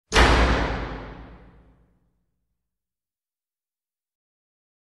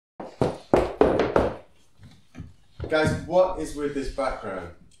Guys, what is with this background?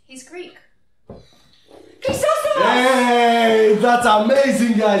 He's Greek. Chrysostomos! Hey, that's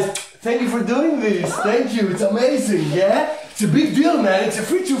amazing, guys. Thank you for doing this. Thank you. It's amazing, yeah? It's a big deal, man. It's a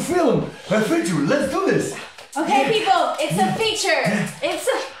feature film. A feature. Let's do this. Okay, people. It's a feature. It's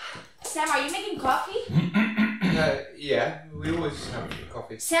a... Sam, are you making coffee? Yeah. We always have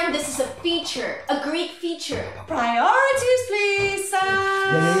coffee. Sam, this is a feature. A Greek feature. Priorities, please, Sam.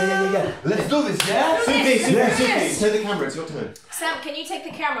 Yeah. Let's do this, yeah? Suki, take the camera. It's your turn. Sam, can you take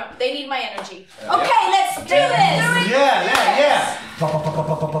the camera? They need my energy. Okay, let's do this. Yeah.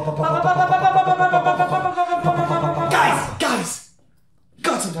 Guys!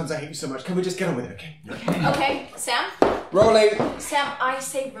 God, sometimes I hate you so much. Can we just get on with it, okay? Okay, Sam? Rolling. Sam, I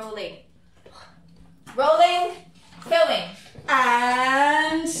say rolling. Rolling. Filming.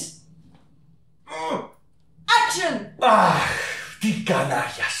 And... action! Τι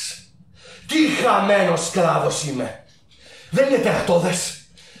κανάγιας. Τι χαμένος σκλάβος είμαι. Δεν είναι τερατώδες.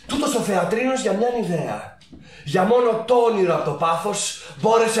 Τούτος ο θεατρίνος για μιαν ιδέα. Για μόνο το όνειρο από το πάθος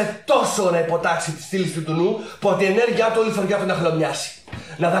μπόρεσε τόσο να υποτάξει τη στήλη του νου που από την ενέργειά του όλη η θωριά του να χλωμιάσει.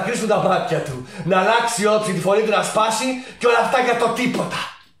 Να δακρύσουν τα μάτια του, να αλλάξει όψη, τη φωνή του να σπάσει και όλα αυτά για το τίποτα.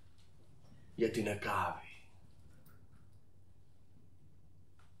 Για την εκάβη.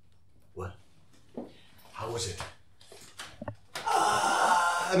 What? How was it?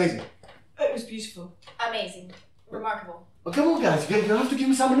 Amazing. It was beautiful. Amazing. Remarkable. Oh, come on, guys, you have to give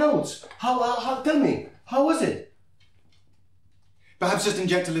me some notes. Tell me, how was it? Perhaps just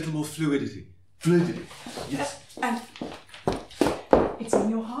inject a little more fluidity. Fluidity, yes. And it's in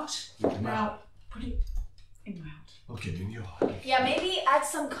your heart. Now put it in my heart. Okay, in your heart. Yeah, maybe add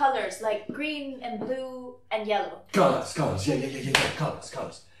some colors like green and blue and yellow. Colors, yeah,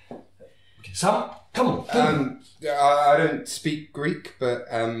 colors. Okay, Sam, come on. I don't speak Greek, but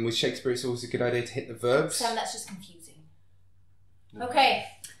with Shakespeare it's always a good idea to hit the verbs. Sam, that's just confusing. Okay.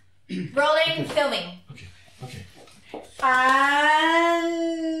 Rolling, filming. Okay.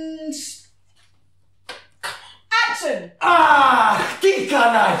 And... action! Τι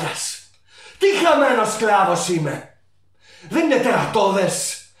κανάγιας! Τι χαμένος σκλάβος είμαι! Δεν είναι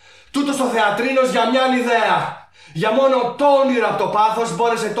τερατώδες! Τούτος ο θεατρίνος για μιαν ιδέα! Για μόνο το όνειρο από το πάθος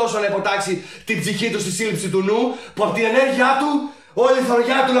μπόρεσε τόσο να υποτάξει την ψυχή του στη σύλληψη του νου που από την ενέργειά του όλη η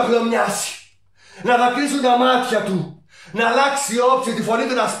θωριά του να χλωμιάσει. Να δακρύσουν τα μάτια του, να αλλάξει όψη, τη φωνή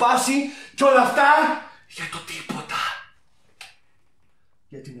του να σπάσει και όλα αυτά για το τίποτα.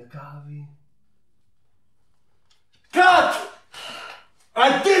 Για την εκάβη. Cut!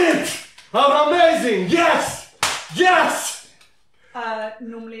 I did it! I'm amazing! Yes!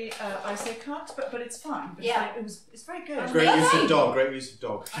 Normally I say cut, but it's fine. But Yeah. it's very good. Great use of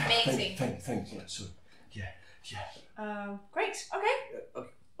dog. Amazing. Thanks, yeah, so, yeah. Great, okay.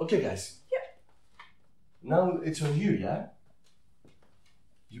 Okay, guys. Yep. Now it's on you, yeah?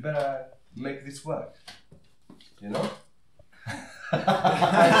 You better make this work. You know?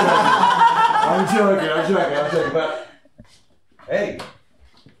 I'm joking, but hey,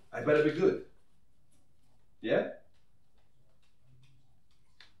 I better be good. Yeah?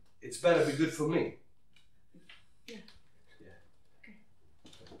 It's better be good for me. Yeah. Okay.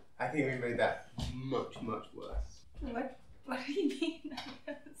 I think we made that much worse. What do you mean?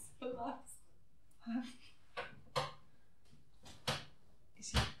 That's so lost. Is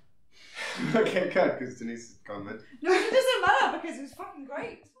he... Okay, cut, because Denise is gone then. No, it doesn't matter because it was fucking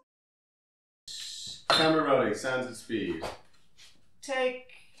great. Camera rolling, sounds and speed. Take...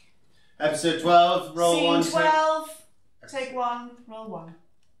 Episode 12, roll Scene 1. 12, take 1, roll 1.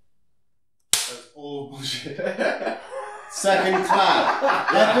 That's all bullshit. Second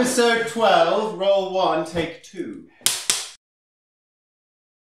clap. Episode 12, roll 1, take 2.